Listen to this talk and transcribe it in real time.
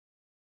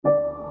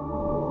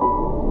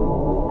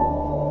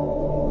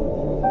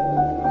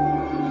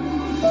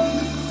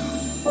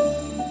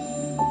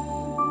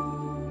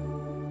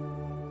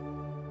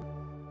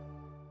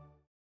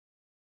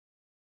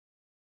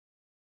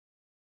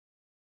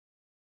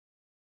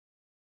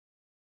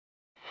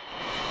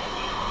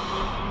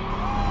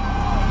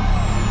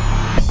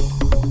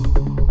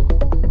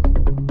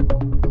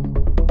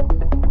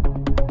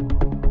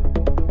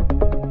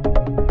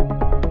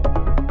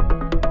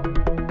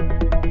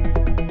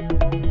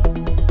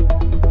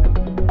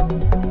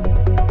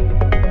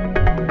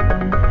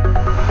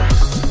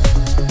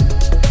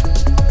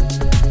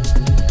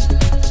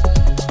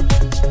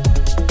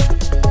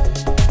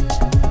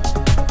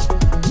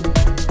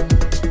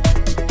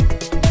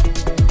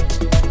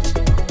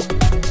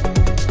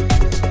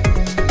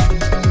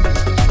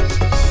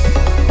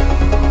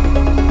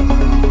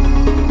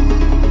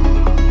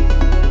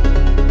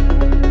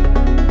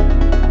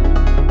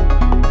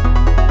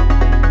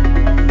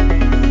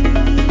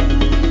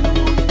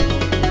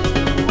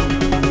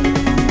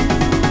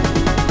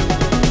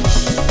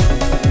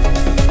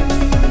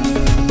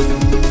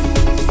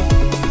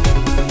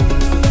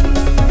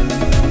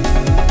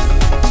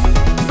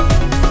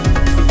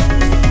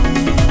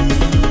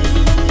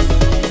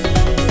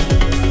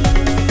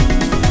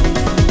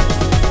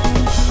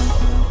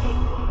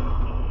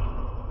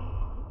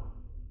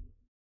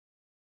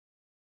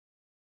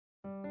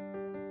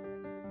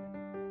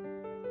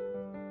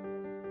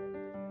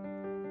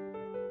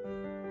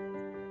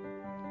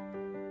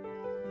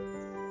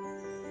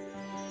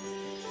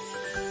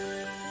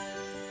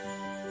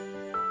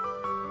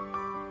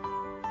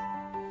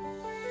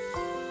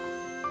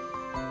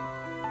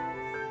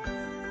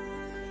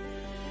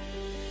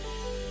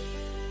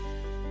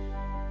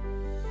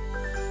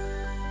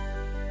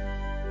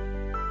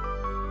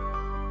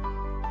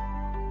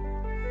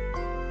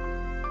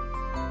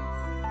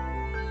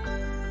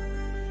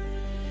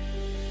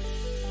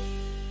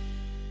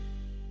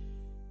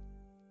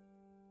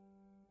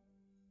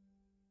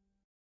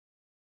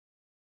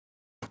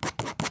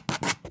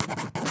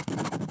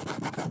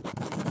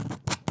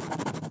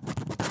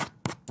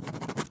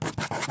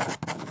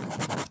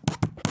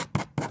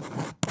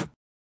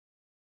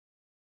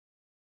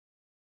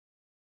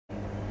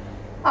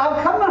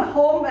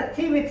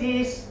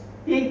activities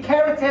in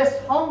Caritas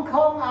Hong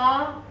Kong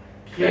are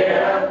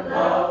care,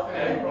 love,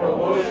 and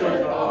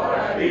promotion of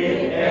a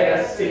clean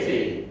air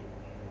city.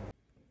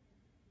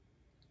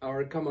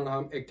 Our common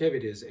home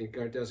activities in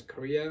Caritas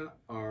Korea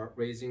are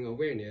raising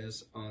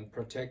awareness on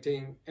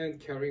protecting and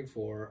caring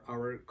for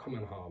our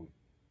common home.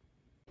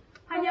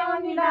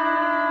 환영합니다.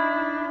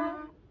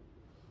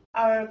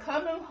 Our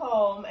common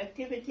home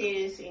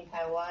activities in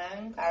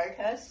Taiwan,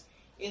 Caritas,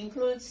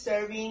 include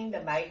serving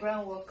the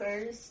migrant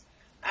workers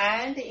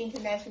and the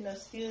international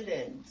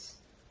students.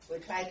 We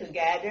try to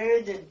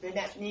gather the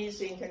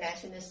Vietnamese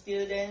international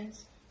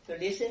students to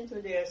listen to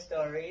their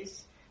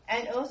stories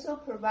and also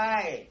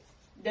provide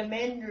the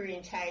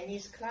Mandarin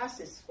Chinese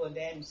classes for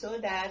them so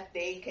that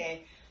they can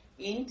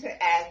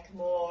interact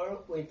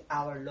more with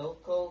our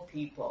local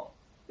people.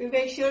 We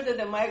make sure that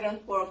the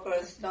migrant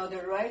workers know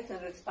their rights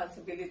and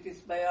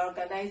responsibilities by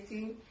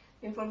organizing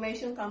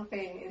information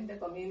campaign in the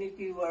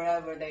community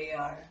wherever they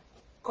are.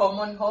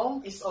 Common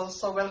Home is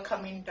also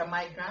welcoming the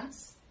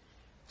migrants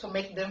to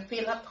make them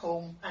feel at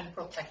home and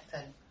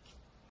protected.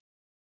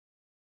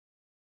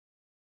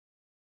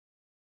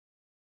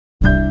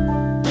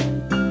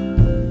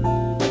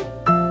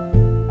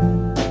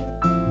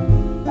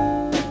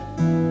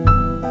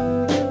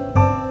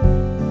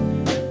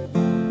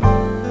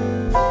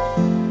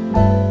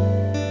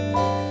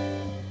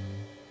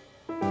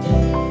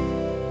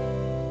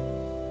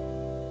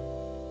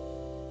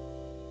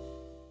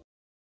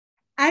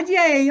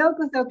 아시아에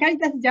요코소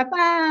카리타스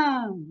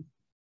자pan.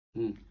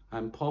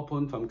 I'm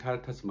Popon from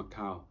Caritas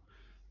Macau.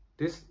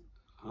 These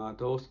are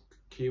those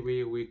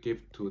kiwi we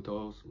give to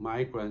those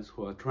migrants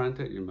who are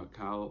stranded in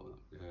Macau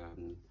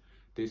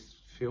these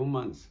few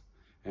months.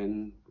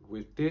 And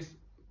with this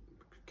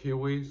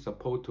kiwi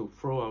supposed to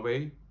throw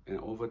away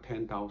and over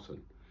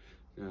 10,000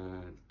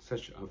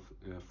 such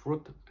a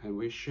fruit, and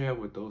we share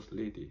with those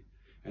ladies.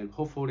 And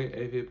hopefully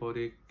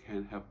everybody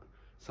can have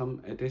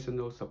some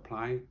additional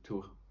supply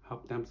to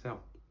help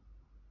themselves.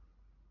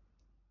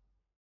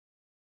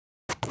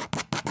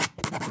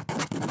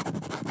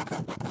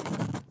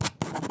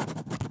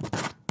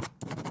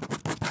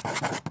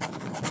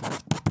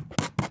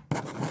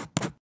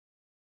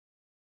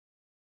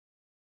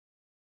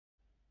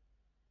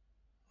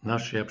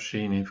 Наши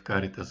общины в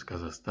Caritas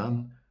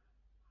Казахстан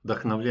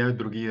вдохновляют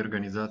другие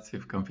организации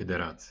в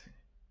конфедерации,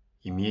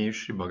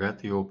 имеющие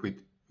богатый опыт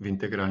в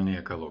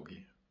интегральной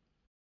экологии.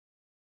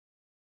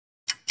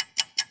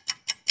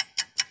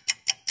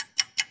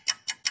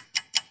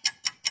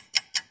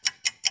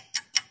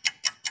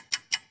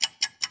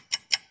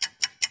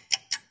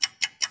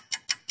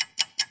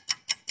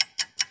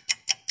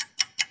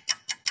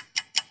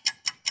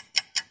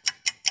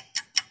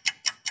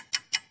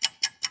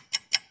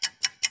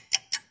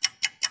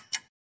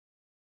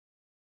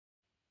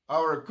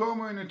 Our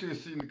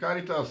communities in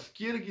Caritas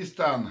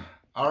Kyrgyzstan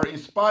are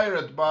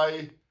inspired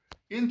by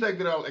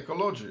integral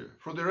ecology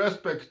through the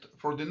respect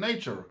for the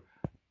nature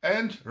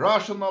and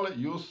rational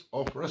use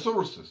of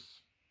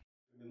resources.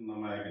 Our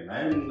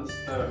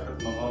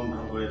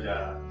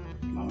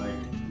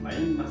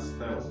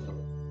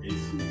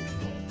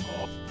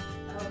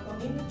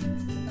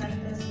communities in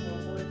Caritas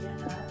Mongolia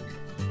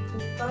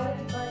are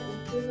inspired by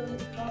inclusion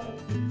of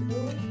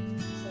food,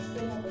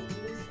 sustainable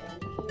use,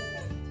 and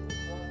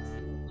human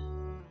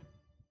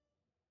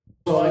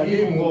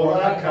Soy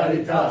Mora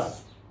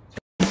Caritas.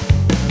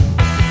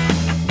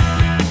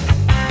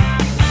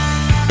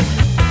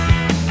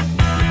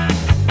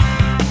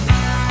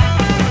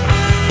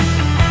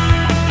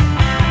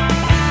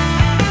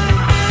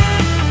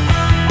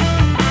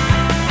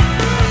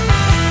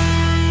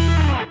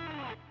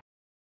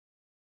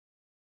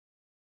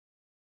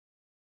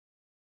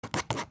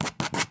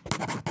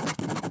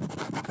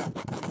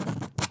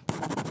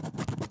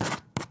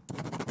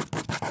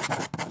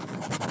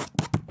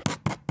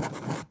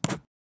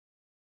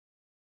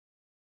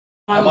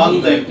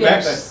 Among the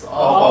impacts of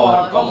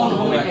our common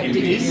home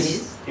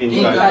activities in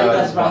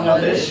Caritas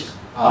Bangladesh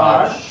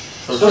are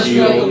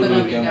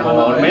socio-economic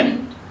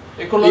empowerment,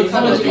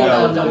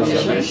 ecological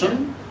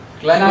conservation,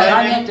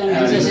 climate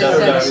and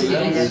disaster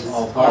resilience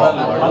of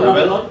our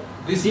vulnerable,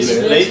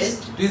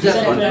 displaced,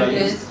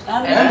 disadvantaged,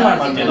 and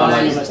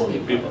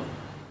marginalized people.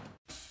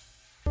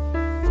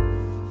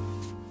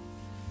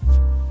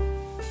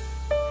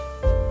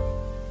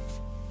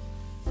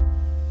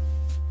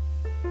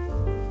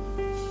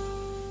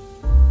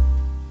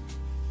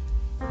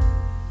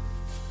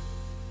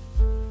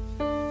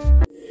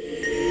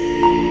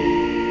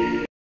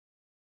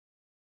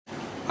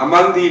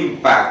 Among the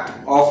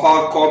impact of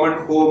our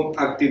common home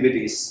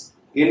activities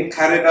in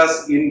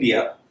Caritas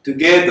India,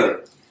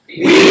 together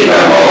we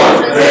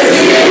promote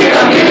resilient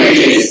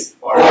communities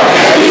for a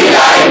healthy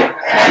life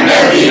and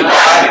healthy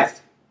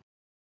planet.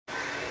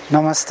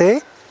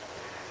 Namaste.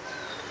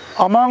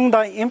 Among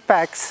the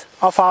impacts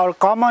of our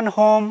common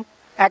home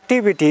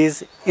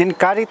activities in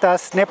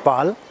Caritas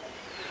Nepal,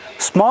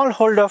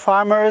 smallholder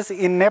farmers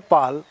in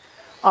Nepal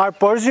are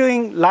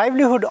pursuing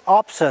livelihood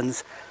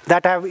options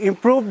that have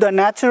improved the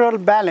natural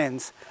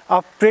balance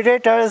of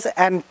predators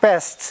and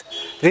pests,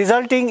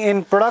 resulting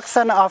in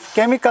production of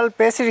chemical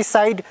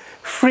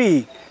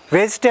pesticide-free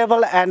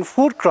vegetable and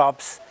food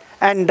crops,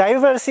 and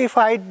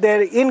diversified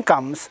their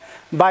incomes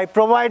by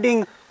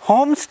providing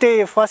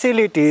homestay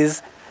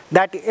facilities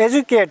that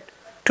educate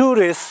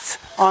tourists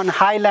on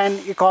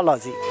highland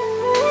ecology.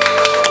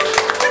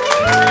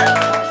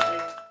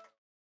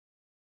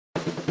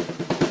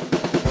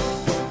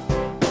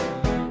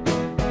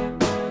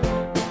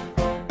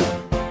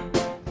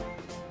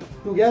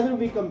 Together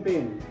we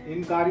campaign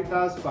in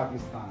Caritas,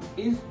 Pakistan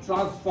is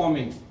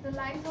transforming the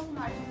lives of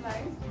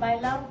marginalized by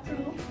love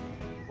through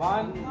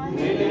 1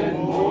 million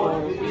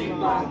more tree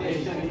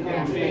plantation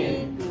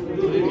campaign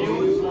to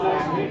reduce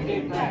climate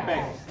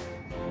impacts.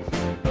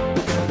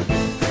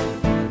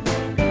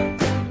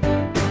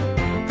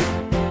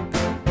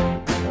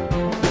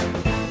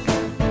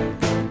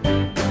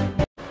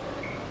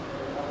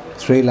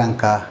 Sri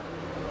Lanka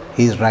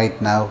is right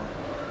now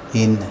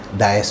in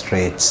dire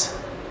straits.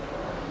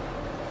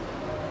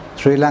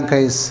 Sri Lanka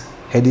is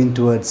heading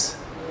towards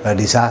a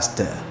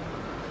disaster.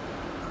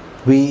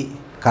 We,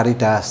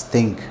 Caritas,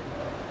 think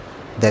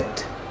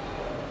that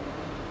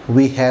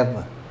we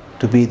have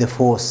to be the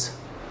force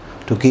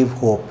to give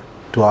hope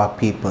to our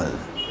people.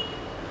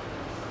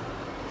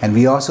 And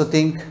we also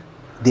think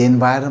the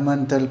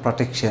environmental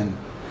protection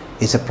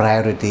is a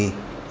priority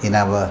in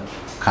our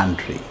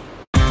country.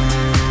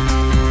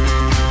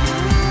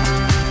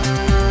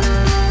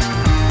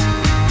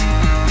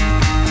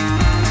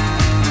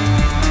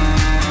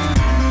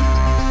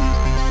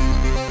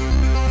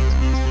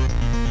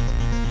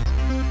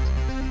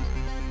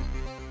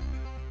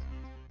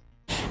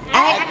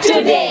 Act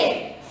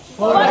today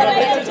for a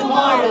better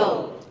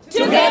tomorrow.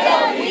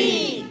 Together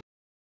we.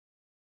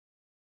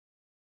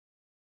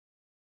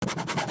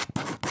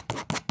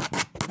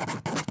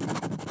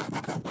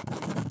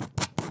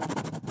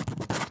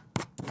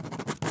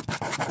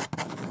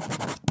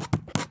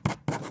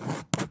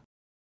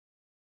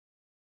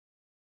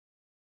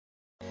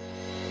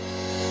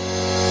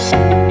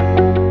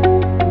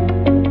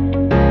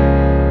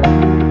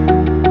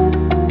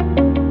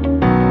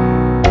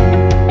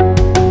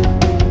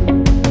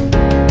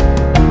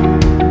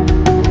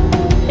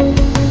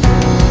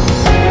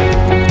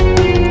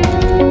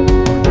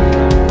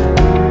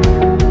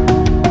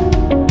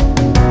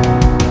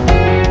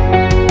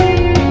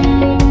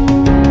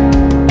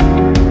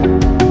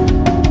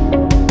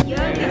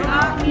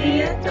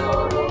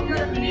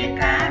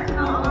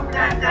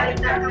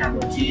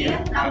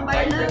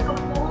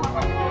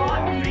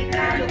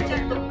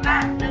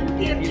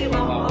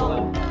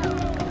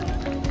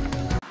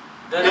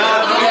 The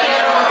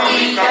Together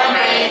We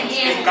campaign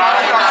in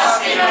Caritas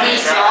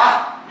Indonesia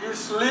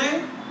is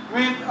linked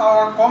with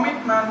our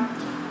commitment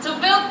to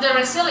build the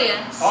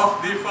resilience of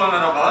the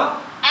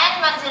vulnerable and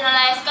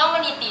marginalized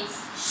communities.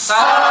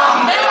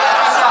 Salam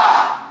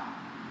Dewasa!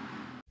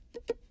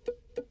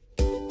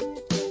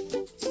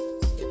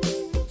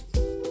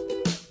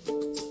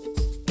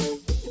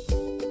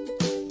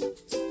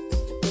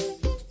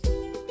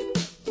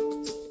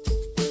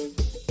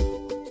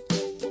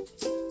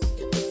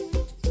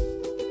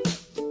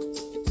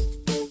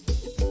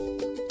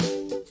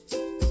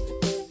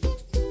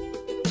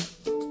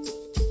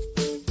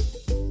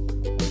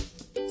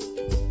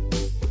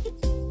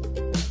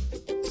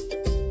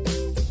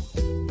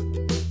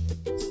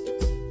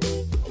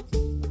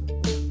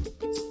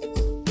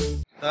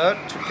 The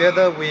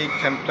Together We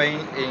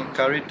campaign in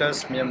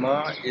Caritas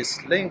Myanmar is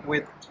linked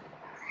with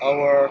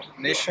our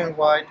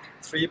nationwide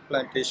tree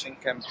plantation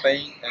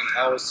campaign and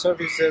our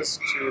services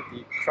to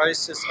the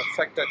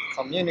crisis-affected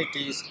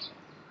communities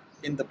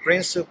in the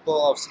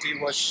principle of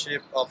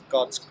stewardship of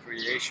God's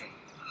creation.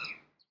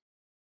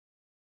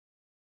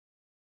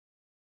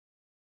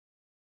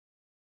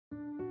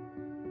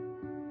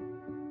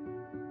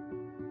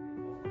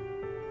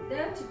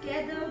 The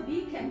Together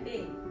We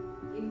campaign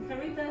in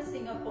Caritas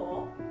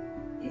Singapore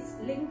is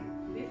linked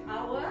with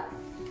our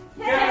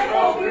care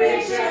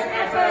co-creation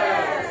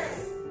efforts.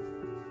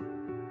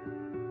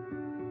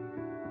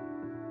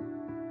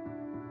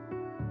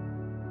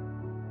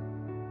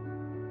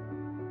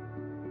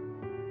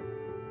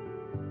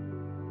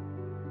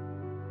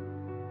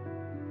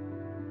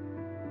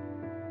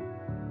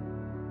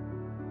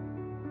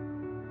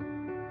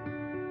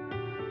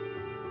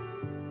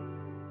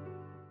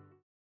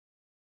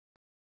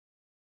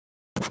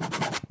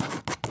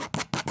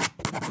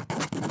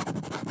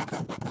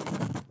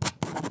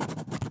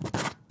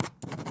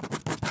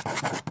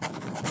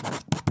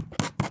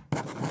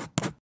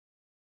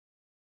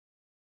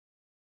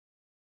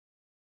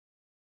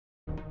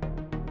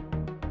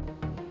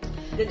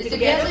 The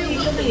Together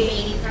We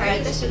campaign in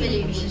Caritas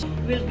Philippines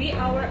will be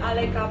our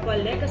Alay Kapwa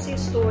Legacy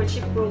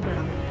Stewardship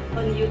Program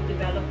on youth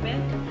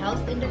development,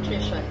 health and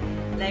nutrition,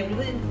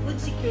 livelihood and food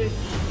security,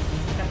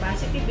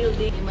 capacity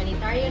building,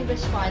 humanitarian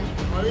response,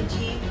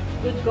 ecology,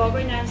 good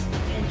governance,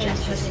 and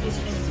justice and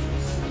peace.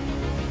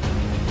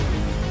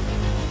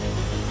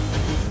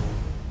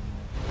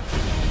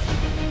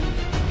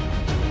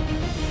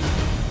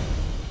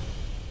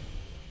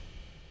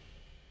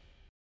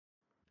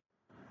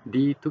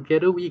 The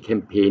Together We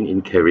campaign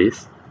in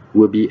Caritas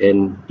will be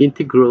an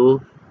integral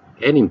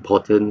and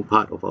important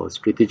part of our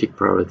strategic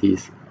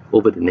priorities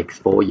over the next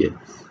 4 years.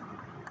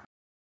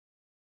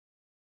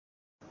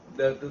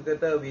 The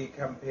Together We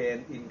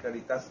campaign in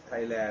Caritas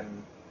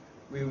Thailand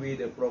will be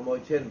the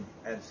promotion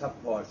and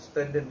support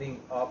strengthening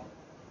of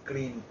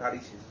green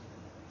parishes,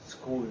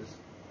 schools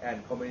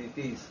and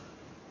communities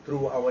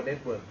through our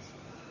networks.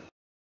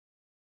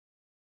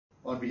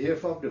 On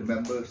behalf of the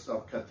members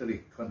of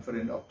Catholic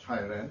Conference of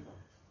Thailand,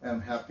 I'm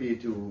happy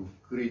to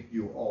greet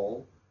you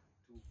all.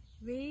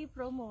 We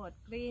promote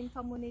green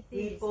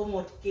communities. We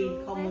promote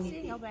green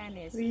communities.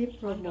 Awareness. We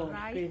promote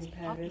green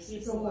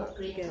parishes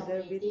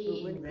together with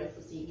proven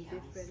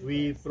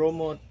We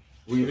promote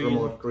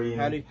green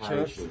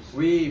parishes.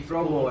 We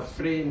promote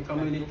green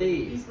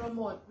communities. We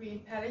promote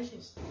green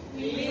parishes.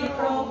 We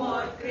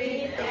promote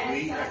green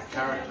We at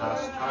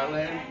Caritas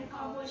Thailand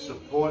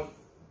support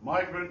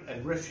migrant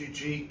and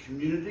refugee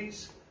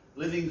communities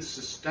living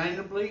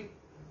sustainably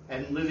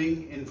and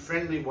living in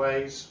friendly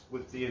ways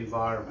with the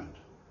environment.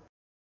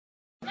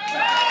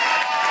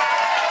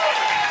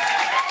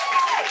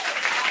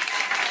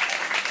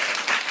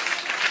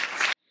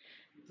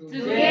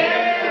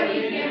 Together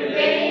we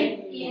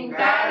campaign in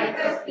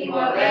Caritas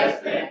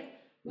Timor-Leste.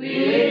 We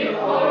will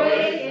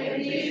always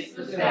exist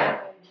to serve.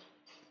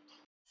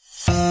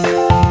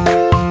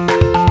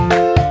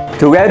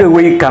 Together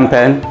we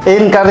campaign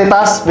in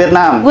Caritas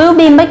Vietnam. We'll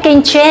be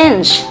making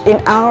change in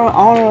our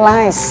own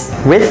lives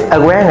with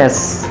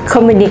awareness,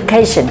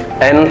 communication,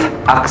 and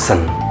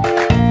action.